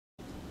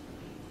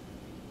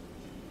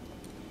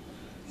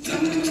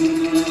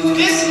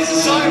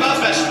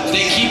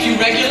keep you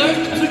regular.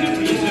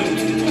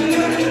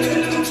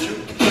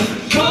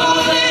 Call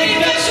any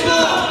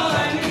vegetable.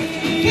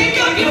 Pick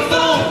up your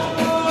phone.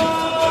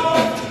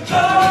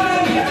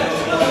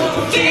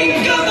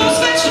 Think of those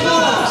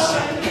vegetables.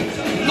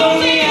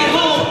 Lonely at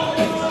home.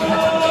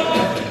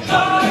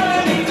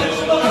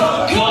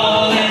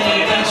 Call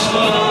any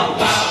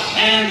vegetable.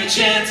 And the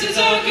chances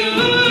are good.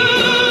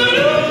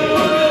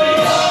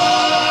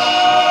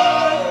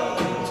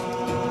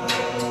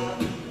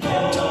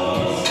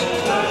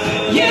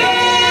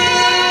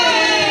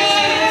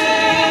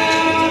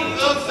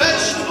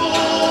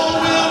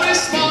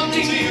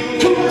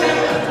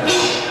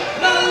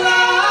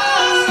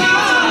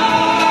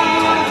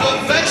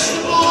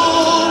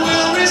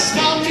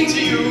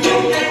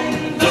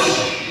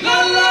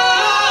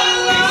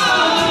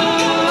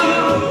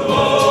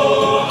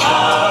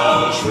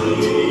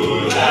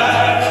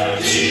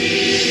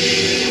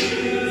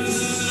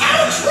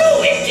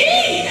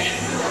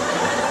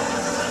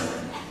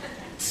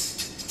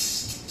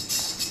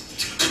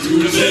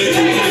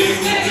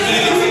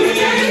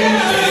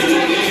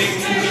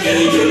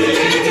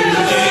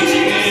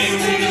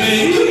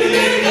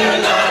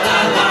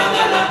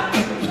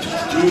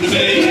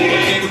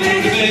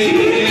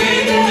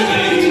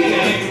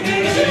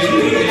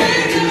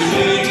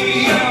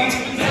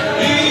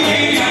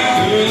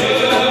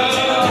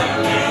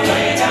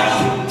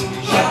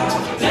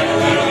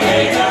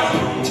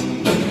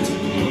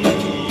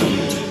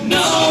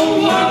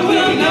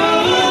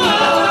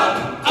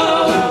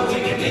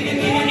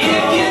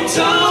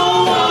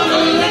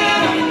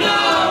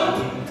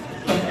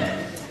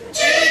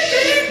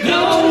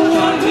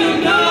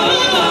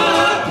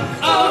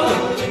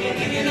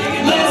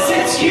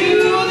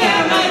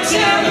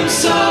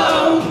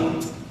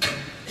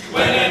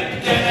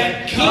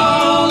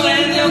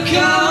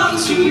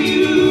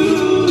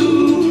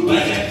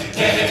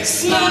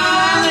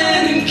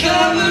 Smiling and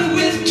covered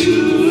with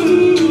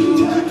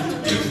dew.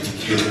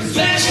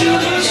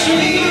 Vegetable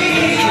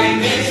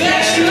stream,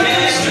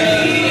 vegetable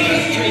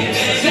stream,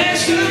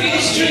 vegetable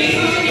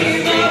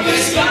stream of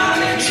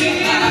responding to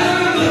you.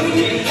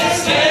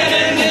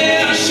 Standing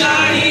there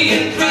shiny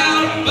and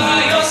proud by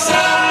your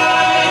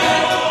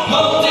side,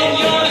 holding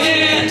your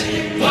hand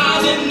while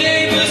the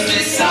neighbors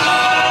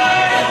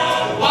decide.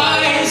 Why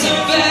is a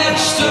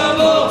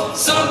vegetable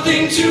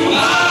something too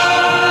hard?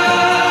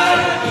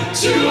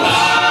 Too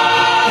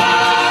hard,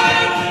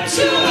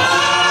 too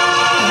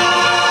hard,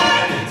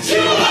 too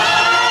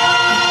hard.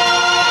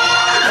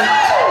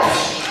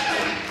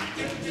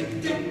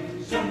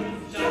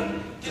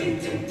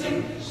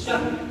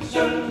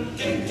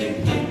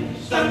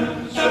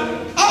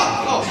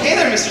 Oh, hey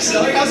there, Mr.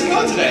 Celery. How's it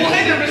going today? Well,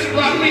 hey there, Mr.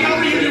 Broccoli. How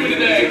are you doing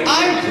today?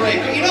 I'm great,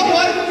 but you know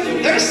what?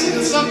 There's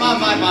something on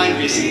my mind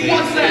recently.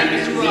 What's that,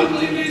 Mr.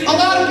 Broccoli? A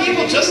lot of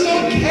people just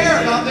don't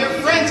care about their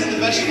friends in the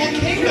vegetable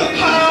kingdom.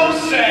 How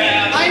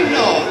sad. I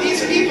know.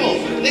 These people,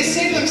 they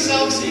say to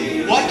themselves,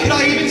 what could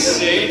I even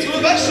say to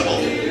a vegetable?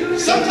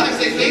 Sometimes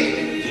they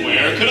think,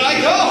 where could I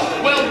go?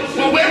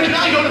 Well, where can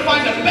I go to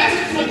find the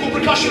best vocal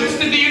percussionist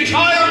in the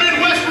entire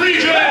Midwest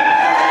region?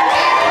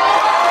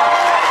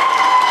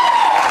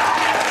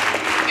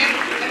 And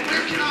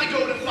where can I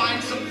go to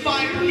find some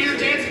fine premier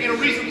dancing at a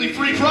reasonably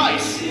free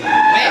price?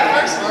 Hey,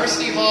 first,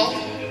 Varsity Hall,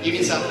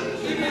 Union South.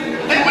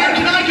 And where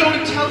can I go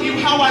to tell you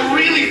how I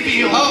really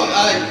feel? Oh,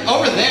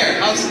 over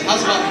there. How's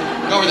about,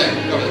 go over there,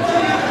 go over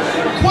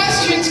there.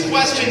 Questions,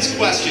 questions,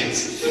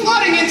 questions.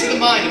 Flooding into the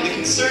mind of the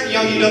concerned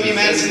young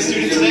UW-Madison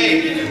student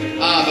today.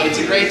 But it's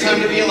a great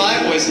time to be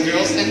alive, boys and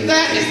girls, and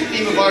that is the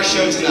theme of our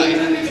show tonight.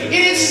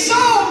 It is so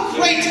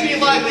great to be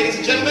alive, ladies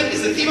and gentlemen,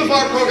 is the theme of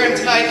our program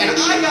tonight, and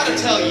I gotta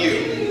tell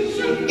you,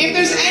 if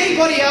there's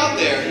anybody out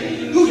there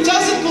who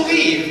doesn't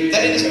believe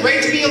that it is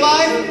great to be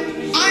alive,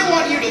 I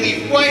want you to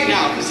leave right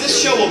now, because this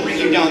show will bring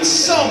you down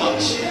so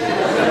much.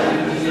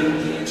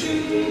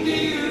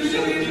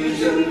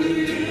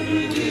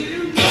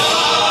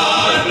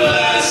 God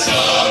bless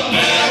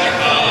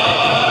America.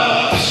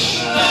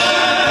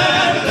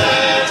 And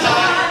that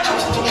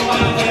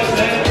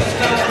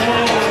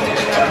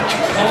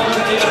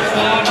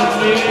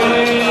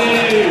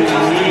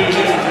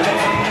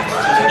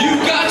you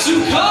got to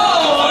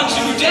call on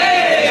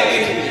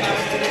today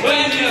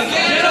when you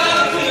get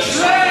off the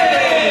train.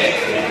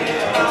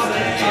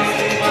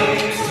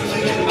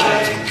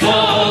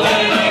 Call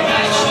any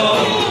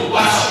vegetable,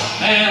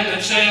 wow, and the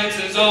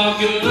chances are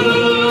good.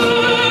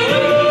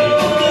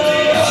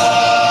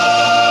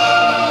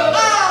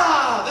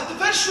 That the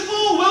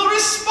vegetable will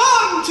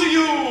respond to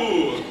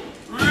you.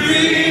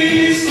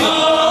 Respond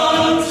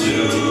to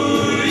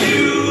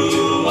you.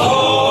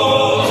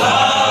 Oh,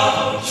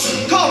 how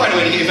true. Call right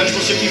away to get your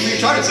vegetable shipped to you free of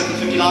charge, except the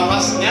 $50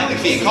 processing handling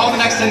fee. Call in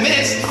the next 10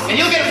 minutes, and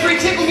you'll get a free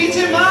Tickle Me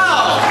Tim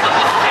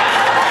now.